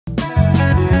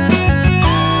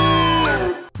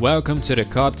Welcome to the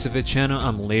Chord TV channel.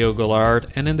 I'm Leo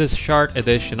Goulart, and in this short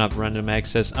edition of Random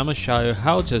Access, I'm gonna show you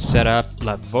how to set up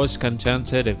La Voz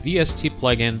Cantante, the VST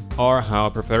plugin, or how I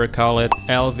prefer to call it,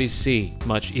 LVC,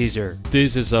 much easier.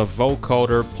 This is a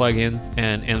Vocoder plugin,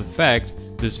 and in fact,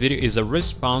 this video is a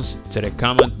response to the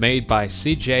comment made by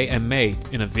CJ and Made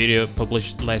in a video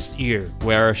published last year,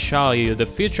 where I show you the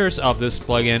features of this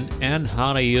plugin and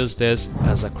how to use this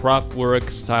as a Kraftwerk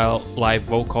style live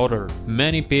vocoder.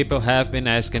 Many people have been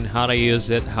asking how to use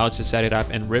it, how to set it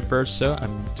up in Reaper, so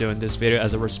I'm doing this video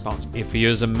as a response. If you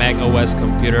use a MacOS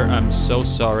computer, I'm so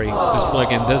sorry. This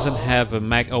plugin doesn't have a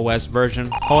MacOS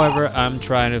version. However, I'm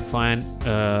trying to find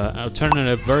an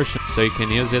alternative version so you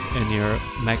can use it in your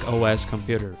MacOS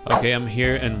computer. Okay, I'm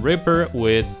here in Reaper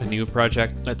with a new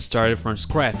project. Let's start it from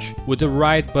scratch. With the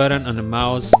right button on the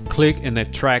mouse, click in the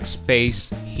track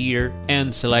space here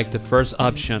and select the first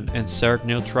option, insert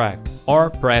new track, or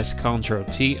press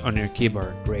Ctrl T on your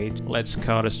keyboard. Great. Let's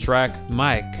call this track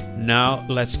Mic. Now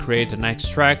let's create the next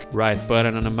track. Right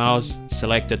button on the mouse,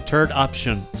 select the third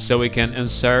option so we can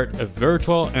insert a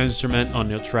virtual instrument on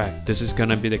your track. This is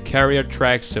gonna be the carrier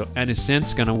track, so any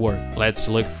synth's gonna work. Let's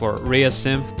look for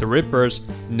Synth, the Reaper's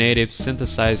native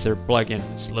synthesizer plugin.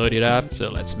 Let's load it up, so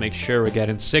let's make sure we're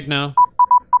getting signal.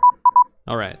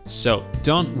 Alright, so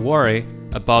don't worry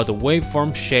about the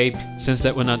waveform shape, since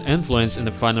that will not influence in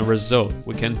the final result.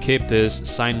 We can keep this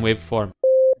sine waveform.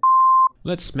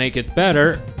 Let's make it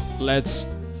better. Let's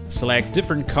select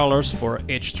different colors for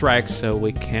each track so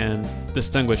we can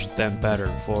distinguish them better.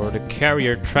 For the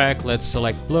carrier track, let's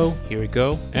select blue. Here we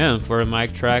go. And for the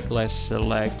mic track, let's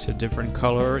select a different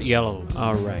color, yellow.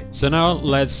 Alright, so now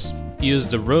let's use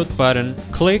the root button.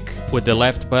 Click with the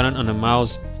left button on the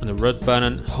mouse on the root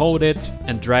button, hold it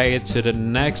and drag it to the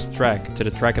next track, to the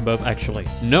track above actually.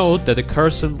 Note that the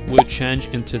cursor will change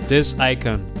into this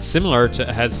icon, similar to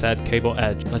a headset cable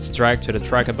edge. Let's drag to the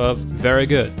track above. Very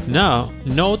good. Now,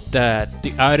 note that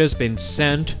the audio has been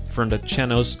sent from the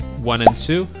channels 1 and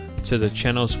 2 to the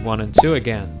channels 1 and 2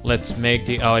 again. Let's make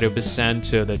the audio be sent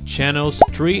to the channels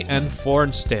 3 and 4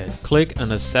 instead. Click on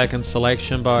the second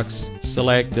selection box,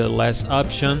 select the last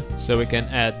option so we can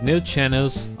add new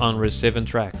channels on receiving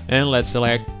track. And let's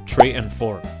select 3 and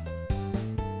 4.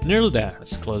 Nearly there.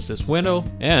 Let's close this window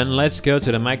and let's go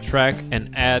to the mic track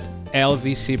and add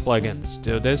LVC plugin. Let's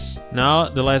do this. Now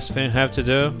the last thing I have to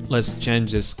do, let's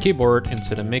change this keyboard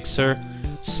into the mixer.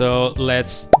 So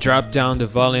let's drop down the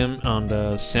volume on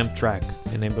the Synth track.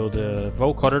 Enable the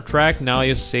vocoder track. Now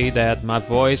you see that my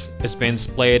voice is being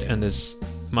displayed in this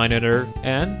monitor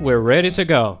and we're ready to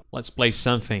go. Let's play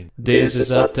something. This is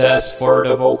a test for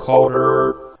the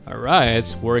vocoder. Alright,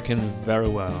 it's working very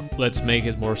well. Let's make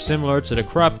it more similar to the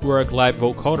Kraftwerk live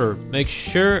vocoder. Make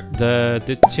sure the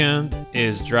tune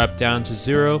is dropped down to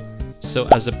 0, so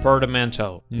as a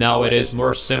portamento. Now it is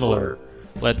more similar.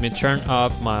 Let me turn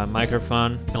off my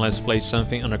microphone and let's play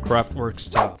something on the Kraftwerk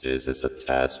style. This is a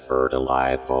test for the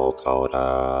live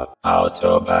vocoder.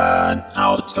 Autobahn,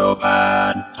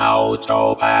 Autobahn,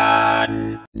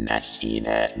 Autobahn.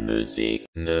 Maschine, Musik,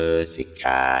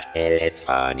 Musica,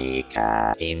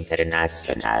 Elektronika,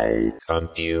 International,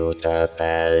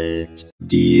 Computerwelt.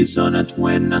 Die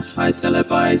Sonnentöne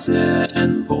teilweise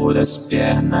ein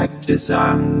Brodesbernackte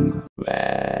Sang.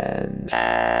 Wenn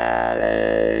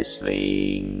alle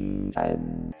schwingen,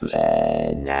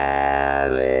 wenn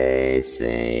alle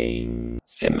sing.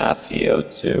 Semaphore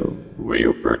 2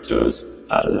 will produce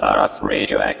a lot of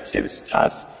radioactive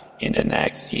stuff in the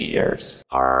next years.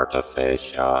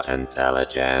 Artificial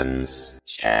intelligence,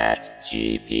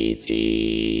 ChatGPT,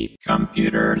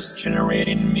 computers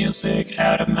generating music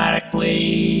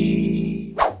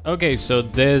automatically. Okay, so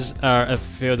these are a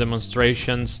few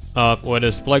demonstrations of what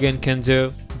this plugin can do.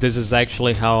 This is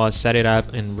actually how I set it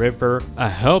up in Reaper. I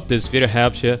hope this video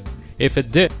helped you. If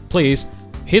it did, please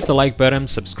hit the like button,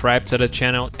 subscribe to the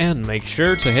channel, and make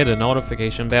sure to hit the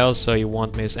notification bell so you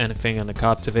won't miss anything on the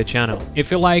Chord TV channel. If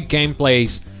you like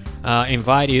gameplays,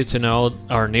 invite you to know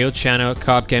our new channel,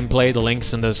 Chord Gameplay. The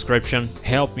link's in the description.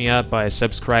 Help me out by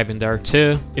subscribing there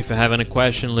too. If you have any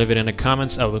question, leave it in the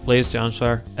comments. I will be pleased to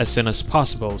answer as soon as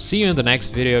possible. See you in the next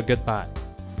video. Goodbye.